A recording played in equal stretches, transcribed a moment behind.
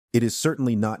It is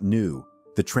certainly not new.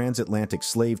 The transatlantic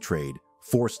slave trade,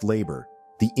 forced labor,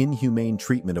 the inhumane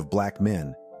treatment of black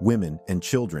men, women, and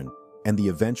children, and the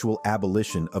eventual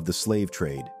abolition of the slave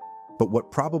trade. But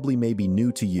what probably may be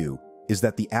new to you is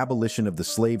that the abolition of the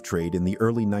slave trade in the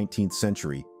early 19th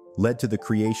century led to the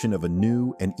creation of a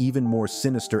new and even more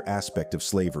sinister aspect of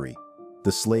slavery: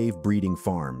 the slave breeding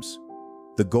farms.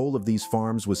 The goal of these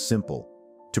farms was simple: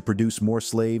 to produce more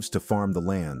slaves to farm the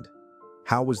land.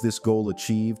 How was this goal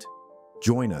achieved?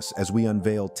 Join us as we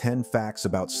unveil 10 facts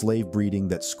about slave breeding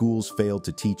that schools failed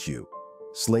to teach you.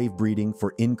 Slave breeding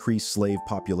for increased slave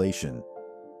population.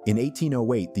 In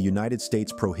 1808, the United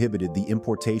States prohibited the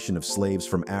importation of slaves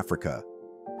from Africa.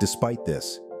 Despite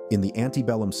this, in the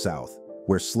antebellum South,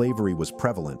 where slavery was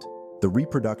prevalent, the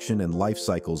reproduction and life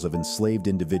cycles of enslaved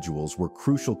individuals were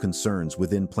crucial concerns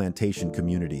within plantation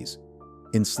communities.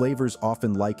 Enslavers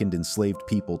often likened enslaved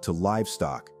people to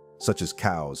livestock, such as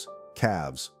cows,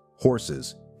 calves,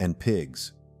 horses, and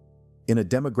pigs. In a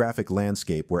demographic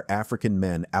landscape where African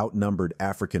men outnumbered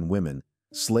African women,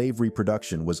 slave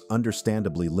reproduction was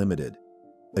understandably limited.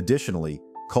 Additionally,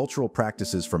 cultural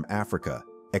practices from Africa,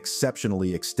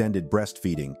 exceptionally extended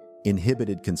breastfeeding,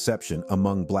 inhibited conception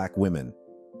among black women.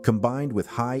 Combined with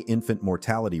high infant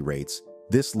mortality rates,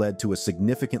 this led to a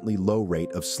significantly low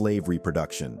rate of slave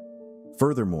reproduction.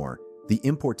 Furthermore, the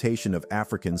importation of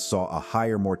Africans saw a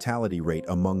higher mortality rate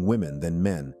among women than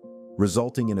men,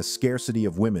 resulting in a scarcity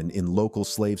of women in local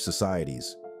slave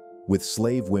societies. With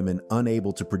slave women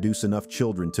unable to produce enough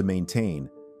children to maintain,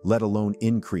 let alone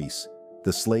increase,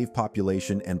 the slave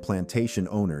population, and plantation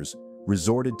owners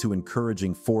resorted to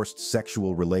encouraging forced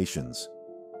sexual relations.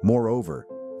 Moreover,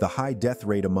 the high death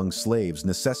rate among slaves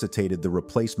necessitated the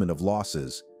replacement of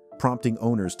losses, prompting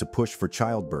owners to push for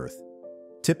childbirth.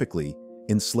 Typically,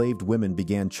 enslaved women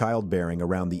began childbearing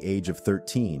around the age of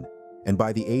 13, and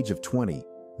by the age of 20,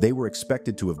 they were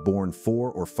expected to have borne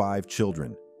 4 or 5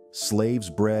 children. Slaves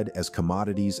bred as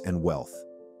commodities and wealth.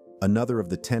 Another of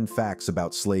the 10 facts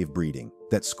about slave breeding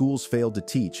that schools failed to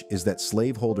teach is that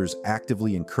slaveholders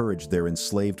actively encouraged their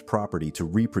enslaved property to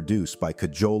reproduce by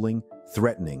cajoling,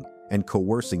 threatening, and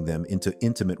coercing them into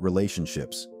intimate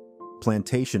relationships.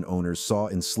 Plantation owners saw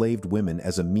enslaved women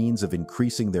as a means of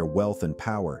increasing their wealth and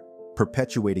power,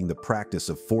 perpetuating the practice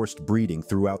of forced breeding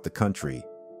throughout the country.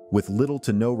 With little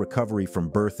to no recovery from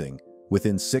birthing,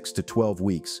 within 6 to 12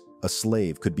 weeks, a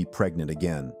slave could be pregnant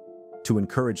again. To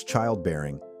encourage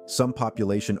childbearing, some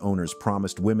population owners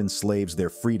promised women slaves their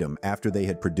freedom after they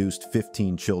had produced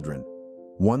 15 children.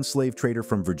 One slave trader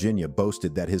from Virginia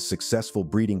boasted that his successful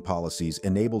breeding policies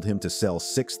enabled him to sell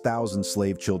 6,000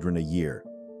 slave children a year.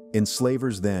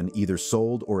 Enslavers then either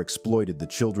sold or exploited the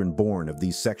children born of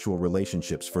these sexual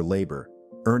relationships for labor,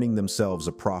 earning themselves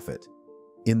a profit.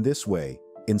 In this way,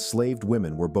 enslaved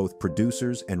women were both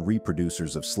producers and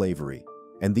reproducers of slavery,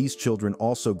 and these children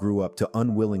also grew up to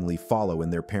unwillingly follow in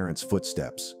their parents'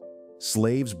 footsteps.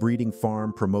 Slaves breeding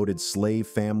farm promoted slave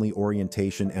family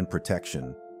orientation and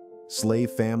protection.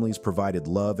 Slave families provided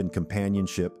love and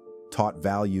companionship, taught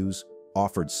values,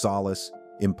 offered solace,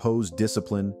 imposed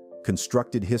discipline,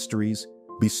 constructed histories,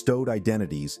 bestowed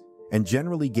identities, and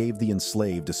generally gave the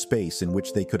enslaved a space in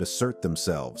which they could assert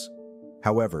themselves.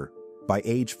 However, by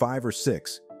age 5 or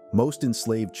 6, most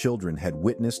enslaved children had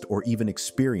witnessed or even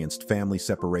experienced family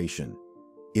separation.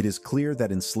 It is clear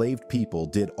that enslaved people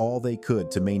did all they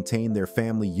could to maintain their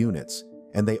family units,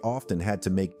 and they often had to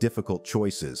make difficult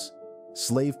choices.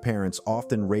 Slave parents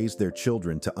often raised their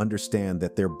children to understand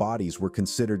that their bodies were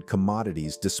considered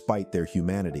commodities despite their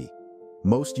humanity.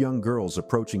 Most young girls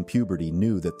approaching puberty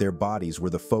knew that their bodies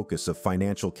were the focus of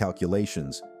financial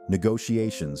calculations,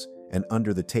 negotiations, and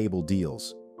under-the-table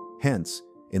deals. Hence,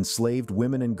 enslaved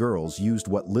women and girls used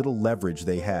what little leverage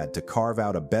they had to carve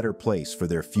out a better place for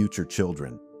their future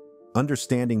children.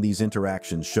 Understanding these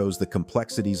interactions shows the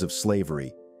complexities of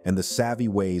slavery and the savvy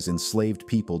ways enslaved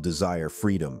people desire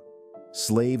freedom.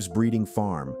 Slaves breeding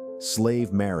farm,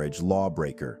 slave marriage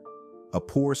lawbreaker. A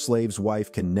poor slave's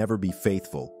wife can never be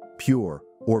faithful, pure,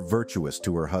 or virtuous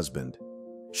to her husband.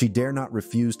 She dare not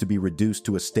refuse to be reduced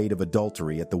to a state of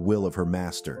adultery at the will of her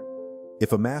master.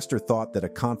 If a master thought that a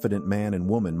confident man and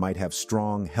woman might have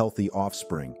strong, healthy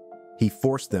offspring, he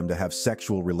forced them to have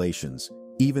sexual relations,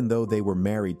 even though they were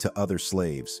married to other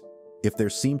slaves. If there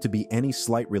seemed to be any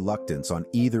slight reluctance on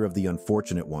either of the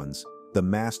unfortunate ones, the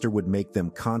master would make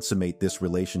them consummate this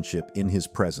relationship in his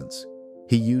presence.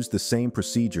 He used the same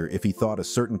procedure if he thought a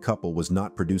certain couple was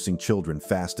not producing children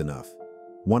fast enough.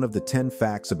 One of the 10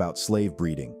 facts about slave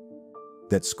breeding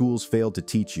that schools failed to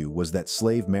teach you was that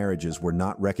slave marriages were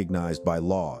not recognized by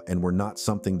law and were not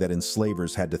something that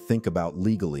enslavers had to think about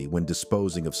legally when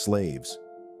disposing of slaves.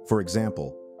 For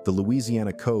example, the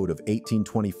Louisiana Code of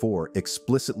 1824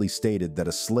 explicitly stated that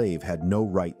a slave had no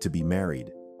right to be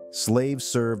married. Slaves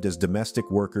served as domestic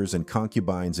workers and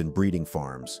concubines in breeding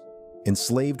farms.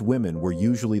 Enslaved women were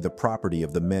usually the property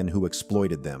of the men who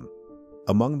exploited them.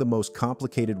 Among the most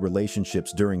complicated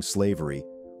relationships during slavery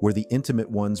were the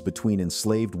intimate ones between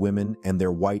enslaved women and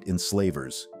their white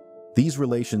enslavers. These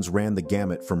relations ran the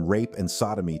gamut from rape and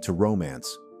sodomy to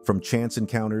romance, from chance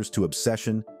encounters to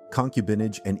obsession,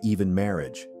 concubinage, and even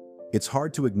marriage. It's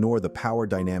hard to ignore the power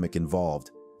dynamic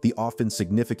involved, the often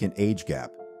significant age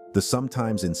gap, the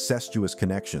sometimes incestuous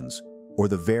connections, or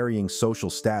the varying social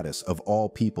status of all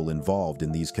people involved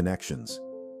in these connections.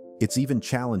 It's even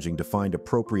challenging to find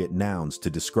appropriate nouns to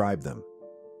describe them.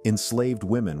 Enslaved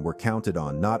women were counted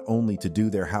on not only to do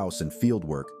their house and field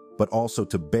work, but also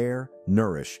to bear,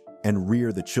 nourish, and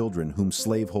rear the children whom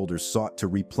slaveholders sought to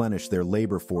replenish their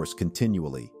labor force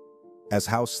continually. As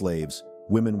house slaves,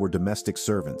 women were domestic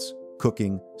servants,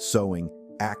 cooking, sewing,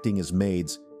 acting as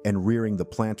maids, and rearing the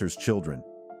planters' children.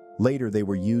 Later, they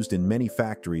were used in many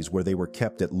factories where they were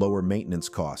kept at lower maintenance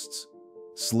costs.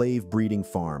 Slave breeding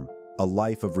farm, a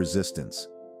life of resistance.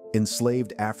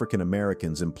 Enslaved African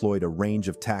Americans employed a range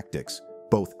of tactics,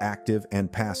 both active and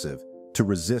passive, to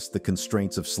resist the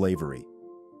constraints of slavery.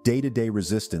 Day-to-day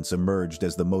resistance emerged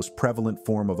as the most prevalent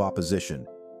form of opposition,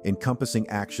 encompassing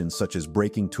actions such as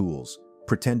breaking tools,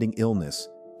 pretending illness,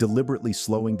 deliberately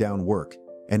slowing down work,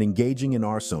 and engaging in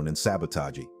arson and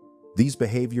sabotage. These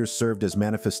behaviors served as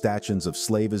manifestations of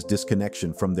slaves'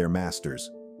 disconnection from their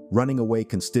masters. Running away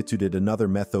constituted another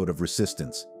method of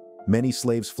resistance. Many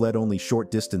slaves fled only short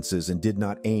distances and did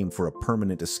not aim for a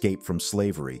permanent escape from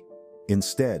slavery.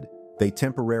 Instead, they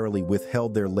temporarily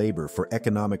withheld their labor for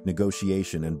economic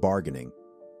negotiation and bargaining.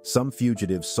 Some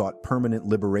fugitives sought permanent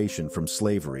liberation from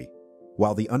slavery,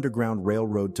 while the Underground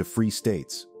Railroad to free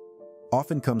states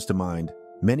often comes to mind.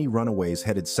 Many runaways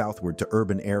headed southward to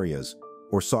urban areas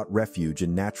or sought refuge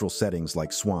in natural settings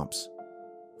like swamps.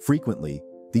 Frequently,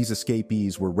 these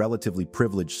escapees were relatively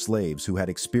privileged slaves who had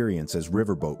experience as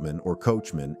riverboatmen or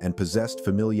coachmen and possessed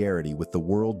familiarity with the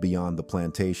world beyond the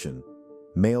plantation.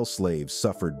 Male slaves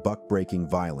suffered buck-breaking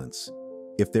violence.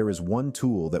 If there is one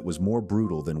tool that was more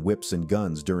brutal than whips and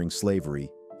guns during slavery,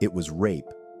 it was rape.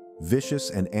 Vicious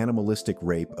and animalistic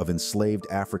rape of enslaved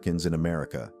Africans in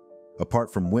America.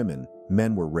 Apart from women,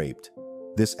 men were raped.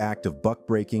 This act of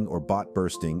buck-breaking or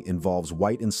bot-bursting involves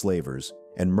white enslavers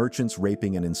and merchants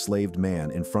raping an enslaved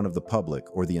man in front of the public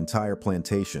or the entire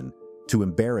plantation to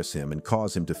embarrass him and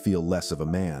cause him to feel less of a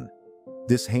man.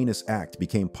 This heinous act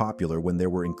became popular when there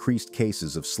were increased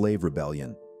cases of slave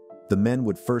rebellion. The men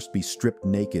would first be stripped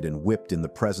naked and whipped in the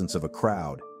presence of a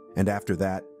crowd, and after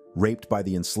that, raped by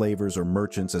the enslavers or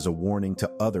merchants as a warning to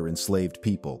other enslaved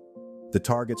people. The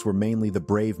targets were mainly the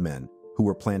brave men, who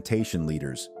were plantation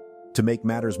leaders. To make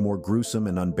matters more gruesome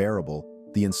and unbearable,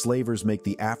 the enslavers make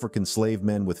the African slave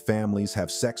men with families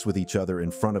have sex with each other in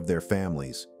front of their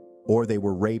families, or they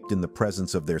were raped in the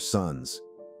presence of their sons.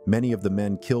 Many of the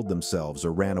men killed themselves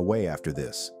or ran away after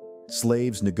this.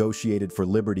 Slaves negotiated for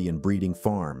liberty in breeding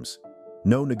farms.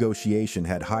 No negotiation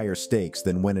had higher stakes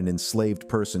than when an enslaved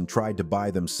person tried to buy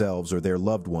themselves or their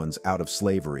loved ones out of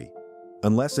slavery.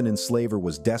 Unless an enslaver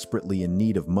was desperately in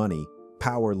need of money,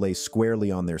 power lay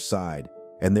squarely on their side,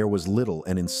 and there was little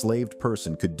an enslaved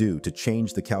person could do to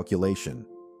change the calculation.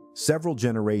 Several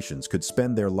generations could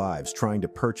spend their lives trying to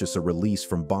purchase a release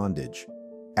from bondage.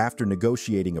 After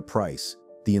negotiating a price,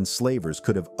 the enslavers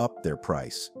could have upped their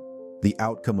price. The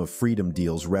outcome of freedom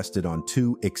deals rested on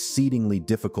two exceedingly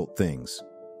difficult things.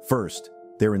 First,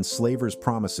 their enslavers'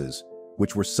 promises,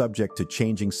 which were subject to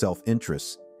changing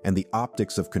self-interests, and the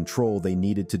optics of control they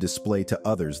needed to display to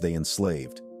others they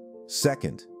enslaved.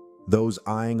 Second, those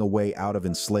eyeing a way out of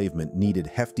enslavement needed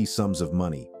hefty sums of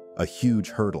money, a huge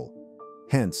hurdle.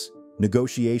 Hence,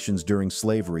 negotiations during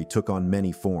slavery took on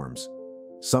many forms.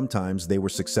 Sometimes they were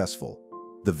successful.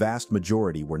 The vast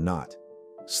majority were not.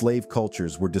 Slave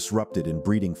cultures were disrupted in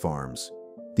breeding farms.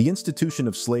 The institution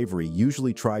of slavery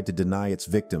usually tried to deny its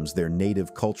victims their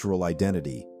native cultural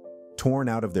identity. Torn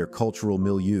out of their cultural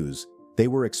milieus, they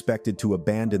were expected to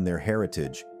abandon their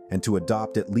heritage and to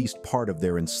adopt at least part of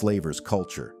their enslavers'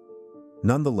 culture.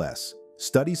 Nonetheless,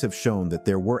 studies have shown that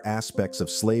there were aspects of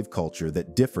slave culture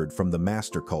that differed from the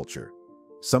master culture.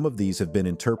 Some of these have been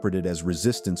interpreted as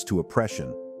resistance to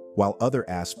oppression, while other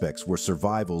aspects were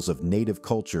survivals of native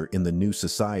culture in the new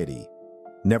society.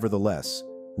 Nevertheless,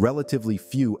 relatively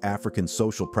few African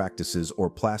social practices or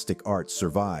plastic arts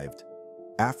survived.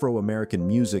 Afro-American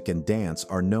music and dance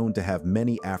are known to have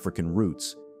many African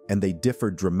roots, and they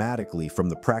differed dramatically from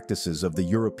the practices of the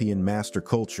European master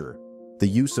culture. The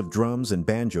use of drums and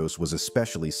banjos was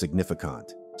especially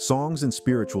significant. Songs and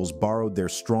spirituals borrowed their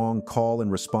strong call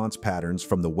and response patterns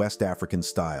from the West African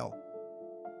style.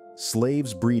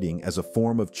 Slaves breeding as a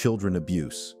form of children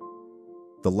abuse.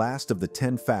 The last of the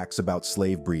 10 facts about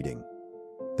slave breeding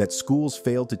that schools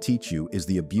failed to teach you is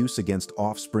the abuse against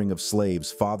offspring of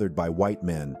slaves fathered by white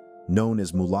men, known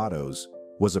as mulattoes,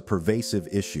 was a pervasive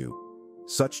issue.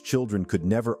 Such children could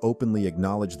never openly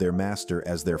acknowledge their master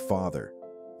as their father.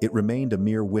 It remained a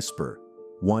mere whisper,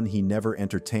 one he never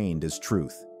entertained as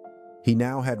truth. He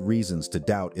now had reasons to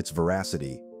doubt its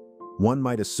veracity. One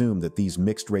might assume that these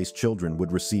mixed-race children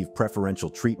would receive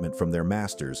preferential treatment from their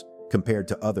masters compared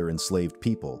to other enslaved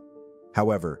people.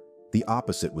 However, the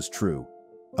opposite was true.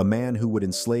 A man who would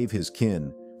enslave his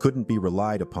kin couldn't be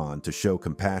relied upon to show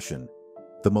compassion.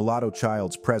 The mulatto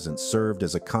child's presence served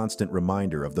as a constant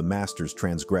reminder of the master's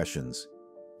transgressions.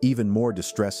 Even more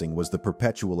distressing was the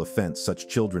perpetual offense such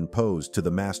children posed to the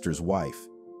master's wife.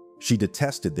 She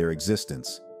detested their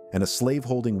existence, and a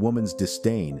slaveholding woman's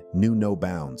disdain knew no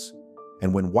bounds.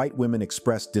 And when white women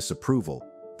expressed disapproval,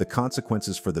 the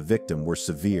consequences for the victim were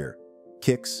severe.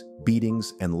 Kicks,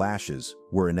 beatings, and lashes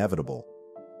were inevitable.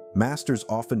 Masters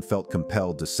often felt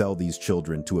compelled to sell these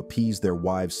children to appease their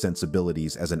wives'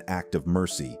 sensibilities as an act of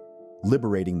mercy,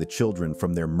 liberating the children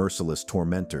from their merciless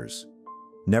tormentors.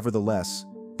 Nevertheless,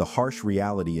 the harsh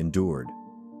reality endured.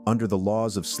 Under the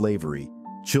laws of slavery,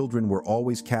 children were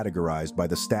always categorized by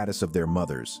the status of their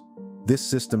mothers. This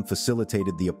system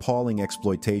facilitated the appalling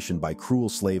exploitation by cruel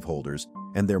slaveholders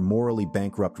and their morally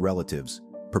bankrupt relatives,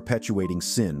 perpetuating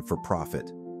sin for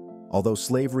profit. Although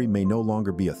slavery may no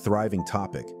longer be a thriving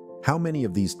topic, how many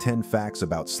of these 10 facts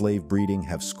about slave breeding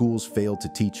have schools failed to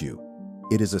teach you?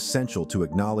 It is essential to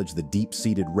acknowledge the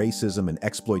deep-seated racism and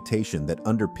exploitation that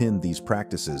underpin these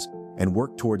practices and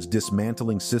work towards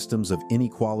dismantling systems of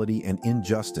inequality and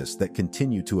injustice that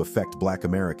continue to affect Black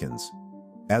Americans.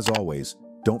 As always,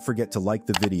 don't forget to like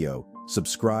the video,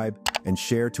 subscribe, and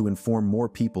share to inform more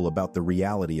people about the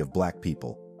reality of Black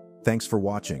people. Thanks for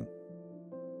watching.